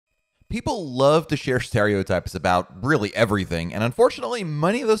People love to share stereotypes about really everything, and unfortunately,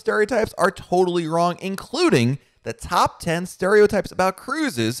 many of those stereotypes are totally wrong, including the top 10 stereotypes about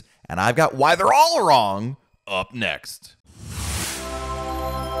cruises, and I've got why they're all wrong up next.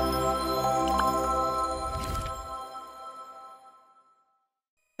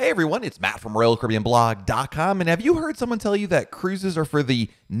 Hey everyone, it's Matt from RoyalCaribbeanBlog.com, and have you heard someone tell you that cruises are for the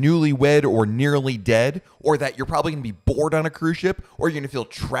newlywed or nearly dead, or that you're probably going to be bored on a cruise ship, or you're going to feel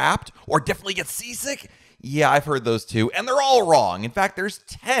trapped, or definitely get seasick? Yeah, I've heard those too, and they're all wrong. In fact, there's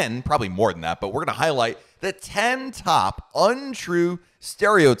 10, probably more than that, but we're going to highlight the 10 top untrue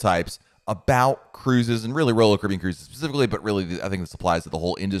stereotypes about cruises, and really Royal Caribbean cruises specifically, but really I think this applies to the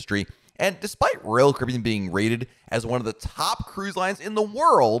whole industry. And despite Royal Caribbean being rated as one of the top cruise lines in the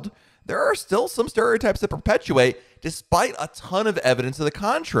world, there are still some stereotypes that perpetuate despite a ton of evidence to the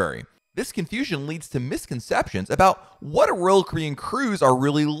contrary. This confusion leads to misconceptions about what a Royal Caribbean cruise are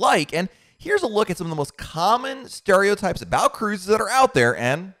really like, and here's a look at some of the most common stereotypes about cruises that are out there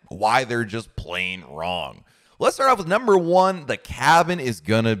and why they're just plain wrong. Let's start off with number one: the cabin is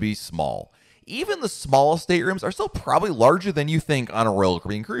gonna be small. Even the smallest staterooms are still probably larger than you think on a Royal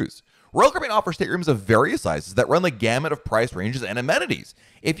Caribbean cruise. Royal Caribbean offers staterooms of various sizes that run the gamut of price ranges and amenities.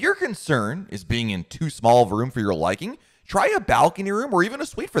 If your concern is being in too small of a room for your liking, try a balcony room or even a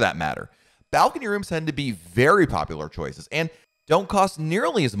suite for that matter. Balcony rooms tend to be very popular choices and don't cost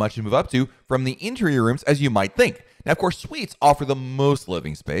nearly as much to move up to from the interior rooms as you might think. Now, of course, suites offer the most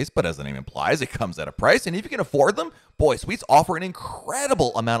living space, but as the name implies, it comes at a price, and if you can afford them, boy, suites offer an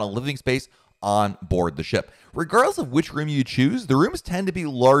incredible amount of living space on board the ship. Regardless of which room you choose, the rooms tend to be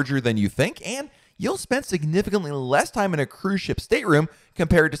larger than you think, and you'll spend significantly less time in a cruise ship stateroom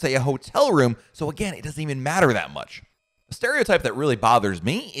compared to, say, a hotel room, so again, it doesn't even matter that much. A stereotype that really bothers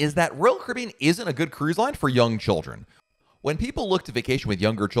me is that Royal Caribbean isn't a good cruise line for young children. When people look to vacation with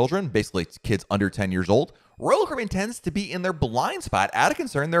younger children, basically kids under 10 years old, Royal Caribbean tends to be in their blind spot out of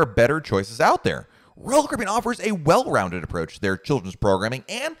concern there are better choices out there. Royal Caribbean offers a well-rounded approach to their children's programming,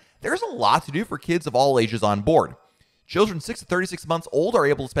 and there's a lot to do for kids of all ages on board. Children 6 to 36 months old are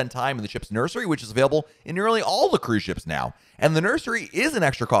able to spend time in the ship's nursery, which is available in nearly all the cruise ships now. And the nursery is an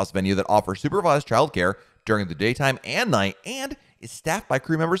extra cost venue that offers supervised childcare during the daytime and night, and is staffed by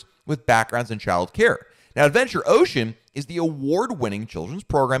crew members with backgrounds in child care. Now, Adventure Ocean is the award-winning children's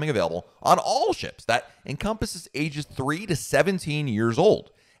programming available on all ships that encompasses ages 3 to 17 years old.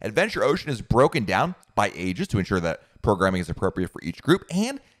 Adventure Ocean is broken down by ages to ensure that programming is appropriate for each group,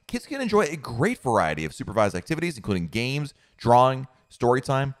 and kids can enjoy a great variety of supervised activities, including games, drawing, story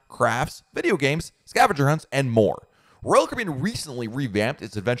time, crafts, video games, scavenger hunts, and more. Royal Caribbean recently revamped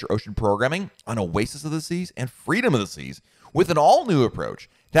its Adventure Ocean programming on Oasis of the Seas and Freedom of the Seas with an all-new approach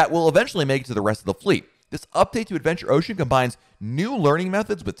that will eventually make it to the rest of the fleet. This update to Adventure Ocean combines new learning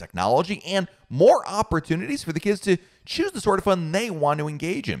methods with technology and more opportunities for the kids to choose the sort of fun they want to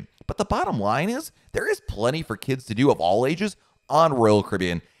engage in. But the bottom line is, there is plenty for kids to do of all ages on Royal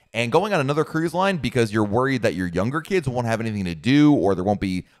Caribbean, and going on another cruise line because you're worried that your younger kids won't have anything to do or there won't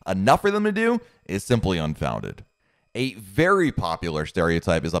be enough for them to do is simply unfounded. A very popular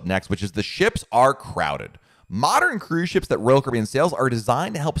stereotype is up next, which is the ships are crowded. Modern cruise ships that Royal Caribbean sails are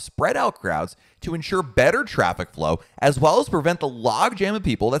designed to help spread out crowds to ensure better traffic flow, as well as prevent the logjam of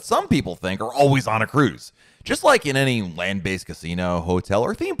people that some people think are always on a cruise. Just like in any land-based casino, hotel,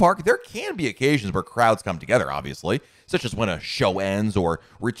 or theme park, there can be occasions where crowds come together, obviously, such as when a show ends or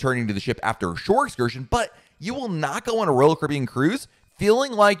returning to the ship after a shore excursion, but you will not go on a Royal Caribbean cruise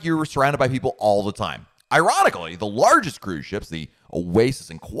feeling like you're surrounded by people all the time. Ironically, the largest cruise ships, the Oasis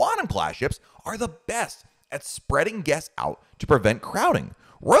and Quantum class ships, are the best at spreading guests out to prevent crowding.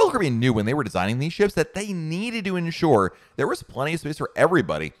 Royal Caribbean knew when they were designing these ships that they needed to ensure there was plenty of space for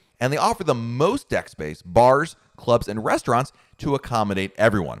everybody, and they offer the most deck space, bars, clubs, and restaurants to accommodate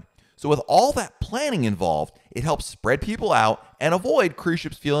everyone. So with all that planning involved, it helps spread people out and avoid cruise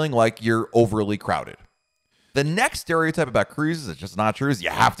ships feeling like you're overly crowded. The next stereotype about cruises that's just not true is you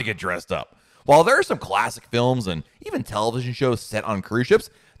have to get dressed up. While there are some classic films and even television shows set on cruise ships,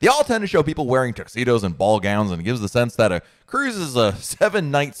 they all tend to show people wearing tuxedos and ball gowns, and it gives the sense that a cruise is a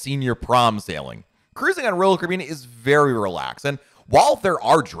 7-night senior prom sailing. Cruising on Royal Caribbean is very relaxed, and while there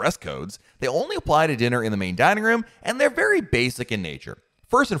are dress codes, they only apply to dinner in the main dining room, and they're very basic in nature.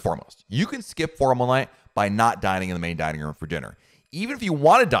 First and foremost, you can skip formal night by not dining in the main dining room for dinner. Even if you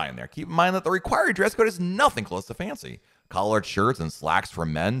want to dine there, keep in mind that the required dress code is nothing close to fancy. Collared shirts and slacks for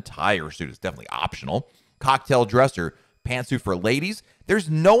men, tie or suit is definitely optional. Cocktail dress or pantsuit for ladies, there's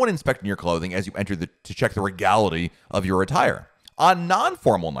no one inspecting your clothing as you enter to check the regality of your attire. On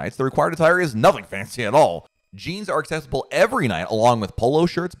non-formal nights, the required attire is nothing fancy at all. Jeans are accessible every night, along with polo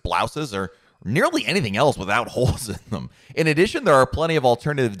shirts, blouses, or nearly anything else without holes in them. In addition, there are plenty of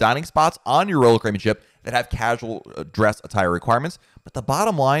alternative dining spots on your roller caribbean ship that have casual dress attire requirements, but the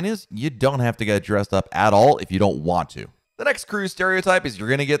bottom line is you don't have to get dressed up at all if you don't want to. The next cruise stereotype is you're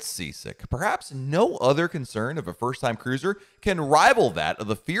going to get seasick. Perhaps no other concern of a first-time cruiser can rival that of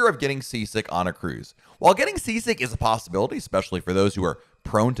the fear of getting seasick on a cruise. While getting seasick is a possibility, especially for those who are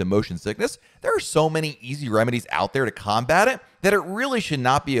prone to motion sickness, there are so many easy remedies out there to combat it that it really should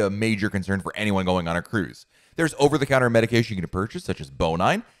not be a major concern for anyone going on a cruise. There's over-the-counter medication you can purchase, such as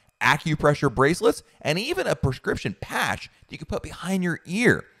Bonine, acupressure bracelets, and even a prescription patch that you can put behind your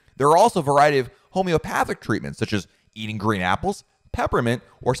ear. There are also a variety of homeopathic treatments, such as eating green apples, peppermint,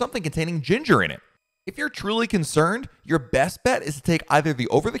 or something containing ginger in it. If you're truly concerned, your best bet is to take either the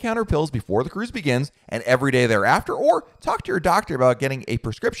over-the-counter pills before the cruise begins and every day thereafter, or talk to your doctor about getting a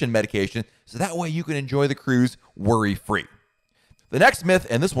prescription medication so that way you can enjoy the cruise worry-free. The next myth,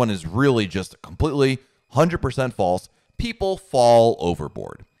 and this one is really just completely 100% false, people fall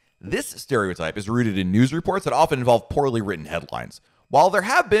overboard. This stereotype is rooted in news reports that often involve poorly written headlines. While there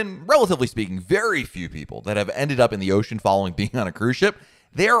have been, relatively speaking, very few people that have ended up in the ocean following being on a cruise ship,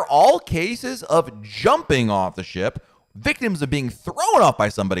 they are all cases of jumping off the ship, victims of being thrown off by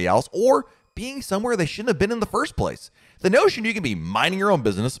somebody else, or being somewhere they shouldn't have been in the first place. The notion you can be minding your own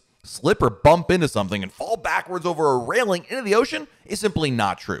business, slip or bump into something, and fall backwards over a railing into the ocean is simply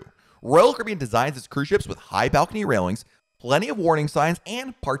not true. Royal Caribbean designs its cruise ships with high balcony railings, plenty of warning signs,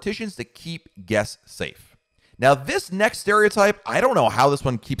 and partitions to keep guests safe. Now, this next stereotype, I don't know how this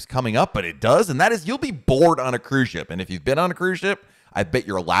one keeps coming up, but it does, and that is you'll be bored on a cruise ship. And if you've been on a cruise ship, I bet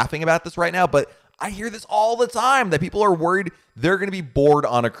you're laughing about this right now, but I hear this all the time, that people are worried they're going to be bored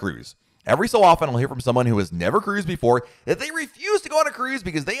on a cruise. Every so often, I'll hear from someone who has never cruised before that they refuse to go on a cruise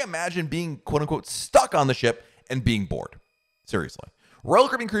because they imagine being, quote-unquote, stuck on the ship and being bored. Seriously. Royal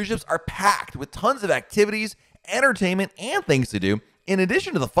Caribbean cruise ships are packed with tons of activities, entertainment, and things to do, in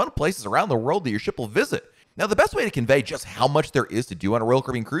addition to the fun places around the world that your ship will visit. Now, the best way to convey just how much there is to do on a Royal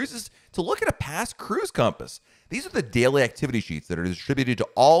Caribbean cruise is to look at a past cruise compass. These are the daily activity sheets that are distributed to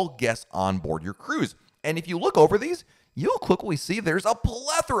all guests on board your cruise. And if you look over these, you'll quickly see there's a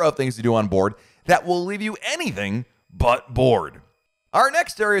plethora of things to do on board that will leave you anything but bored. Our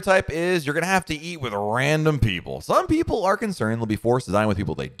next stereotype is you're going to have to eat with random people. Some people are concerned they'll be forced to dine with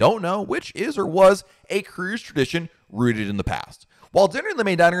people they don't know, which is or was a cruise tradition rooted in the past. While dinner in the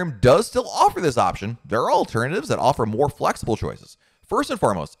main dining room does still offer this option, there are alternatives that offer more flexible choices. First and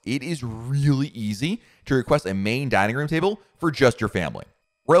foremost, it is really easy to request a main dining room table for just your family.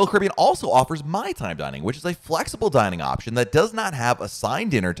 Royal Caribbean also offers My Time Dining, which is a flexible dining option that does not have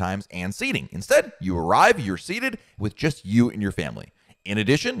assigned dinner times and seating. Instead, you arrive, you're seated with just you and your family. In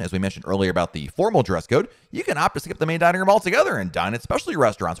addition, as we mentioned earlier about the formal dress code, you can opt to skip the main dining room altogether and dine at specialty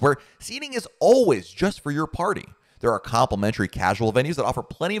restaurants where seating is always just for your party. There are complimentary casual venues that offer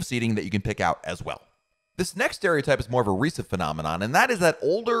plenty of seating that you can pick out as well. This next stereotype is more of a recent phenomenon, and that is that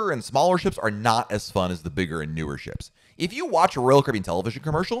older and smaller ships are not as fun as the bigger and newer ships. If you watch a Royal Caribbean television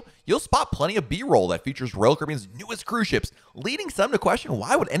commercial, you'll spot plenty of B-roll that features Royal Caribbean's newest cruise ships, leading some to question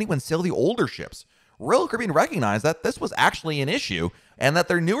why would anyone sail the older ships. Royal Caribbean recognized that this was actually an issue and that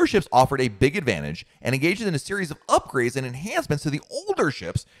their newer ships offered a big advantage and engaged in a series of upgrades and enhancements to the older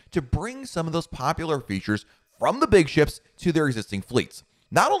ships to bring some of those popular features from the big ships to their existing fleets.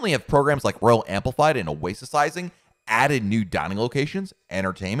 Not only have programs like Royal Amplified and Oasisizing added new dining locations,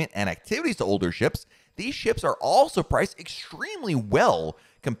 entertainment, and activities to older ships, these ships are also priced extremely well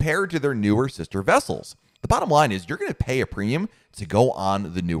compared to their newer sister vessels. The bottom line is you're going to pay a premium to go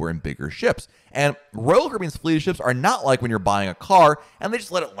on the newer and bigger ships. And Royal Caribbean's fleet of ships are not like when you're buying a car and they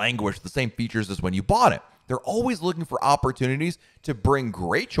just let it languish with the same features as when you bought it. They're always looking for opportunities to bring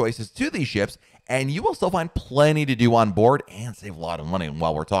great choices to these ships, and you will still find plenty to do on board and save a lot of money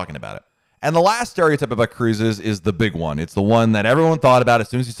while we're talking about it. And the last stereotype about cruises is the big one. It's the one that everyone thought about as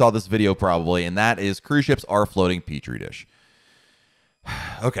soon as you saw this video probably, and that is cruise ships are a floating petri dish.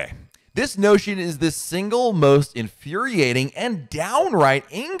 Okay. This notion is the single most infuriating and downright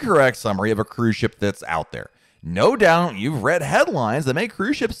incorrect summary of a cruise ship that's out there. No doubt you've read headlines that make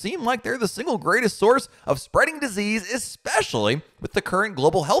cruise ships seem like they're the single greatest source of spreading disease, especially with the current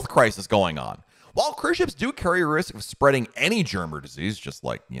global health crisis going on. While cruise ships do carry a risk of spreading any germ or disease, just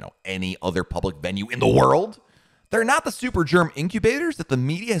like, any other public venue in the world, they're not the super germ incubators that the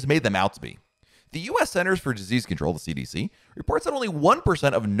media has made them out to be. The U.S. Centers for Disease Control, the CDC, reports that only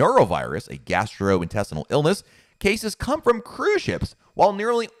 1% of norovirus, a gastrointestinal illness, cases come from cruise ships, while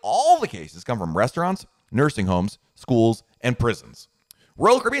nearly all the cases come from restaurants, nursing homes, schools, and prisons.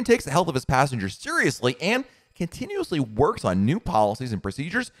 Royal Caribbean takes the health of its passengers seriously and continuously works on new policies and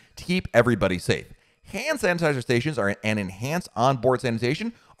procedures to keep everybody safe. Hand sanitizer stations and enhanced onboard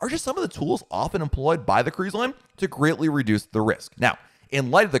sanitation are just some of the tools often employed by the cruise line to greatly reduce the risk. Now,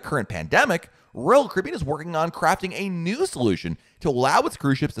 in light of the current pandemic, Royal Caribbean is working on crafting a new solution to allow its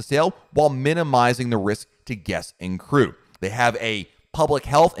cruise ships to sail while minimizing the risk to guests and crew. They have a public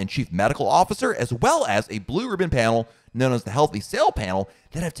health and chief medical officer, as well as a blue ribbon panel known as the Healthy Sail Panel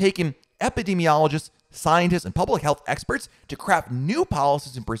that have taken epidemiologists, scientists, and public health experts to craft new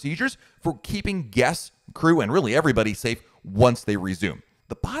policies and procedures for keeping guests, crew, and really everybody safe once they resume.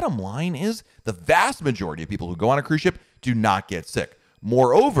 The bottom line is the vast majority of people who go on a cruise ship do not get sick.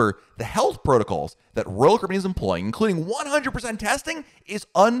 Moreover, the health protocols that Royal Caribbean is employing, including 100% testing, is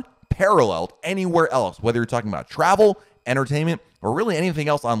unparalleled anywhere else. Whether you're talking about travel, entertainment, or really anything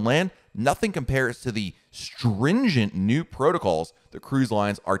else on land, nothing compares to the stringent new protocols the cruise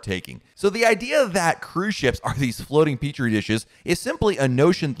lines are taking. So the idea that cruise ships are these floating petri dishes is simply a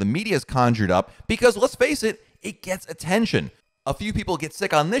notion the media has conjured up because, let's face it, it gets attention. A few people get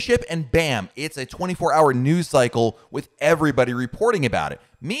sick on this ship and bam, it's a 24-hour news cycle with everybody reporting about it.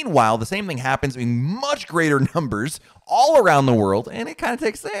 Meanwhile, the same thing happens in much greater numbers all around the world, and it kind of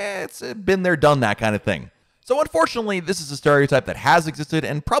takes, it's been there, done that kind of thing. So unfortunately, this is a stereotype that has existed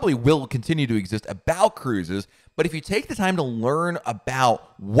and probably will continue to exist about cruises, but if you take the time to learn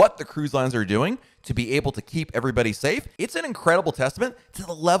about what the cruise lines are doing to be able to keep everybody safe, it's an incredible testament to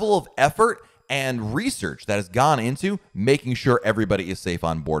the level of effort and research that has gone into making sure everybody is safe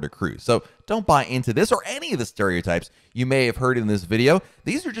on board a cruise. So don't buy into this or any of the stereotypes you may have heard in this video.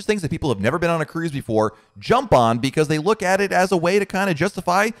 These are just things that people who have never been on a cruise before jump on because they look at it as a way to kind of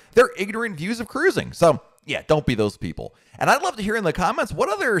justify their ignorant views of cruising. So yeah, don't be those people. And I'd love to hear in the comments, what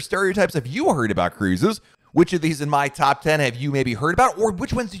other stereotypes have you heard about cruises? Which of these in my top 10 have you maybe heard about? Or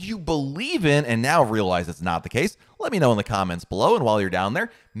which ones did you believe in and now realize it's not the case? Let me know in the comments below. And while you're down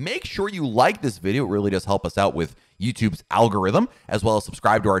there, make sure you like this video. It really does help us out with YouTube's algorithm, as well as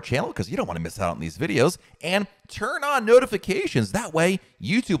subscribe to our channel because you don't want to miss out on these videos. And turn on notifications. That way,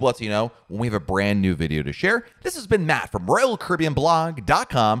 YouTube lets you know when we have a brand new video to share. This has been Matt from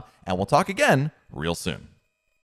RoyalCaribbeanBlog.com, and we'll talk again real soon.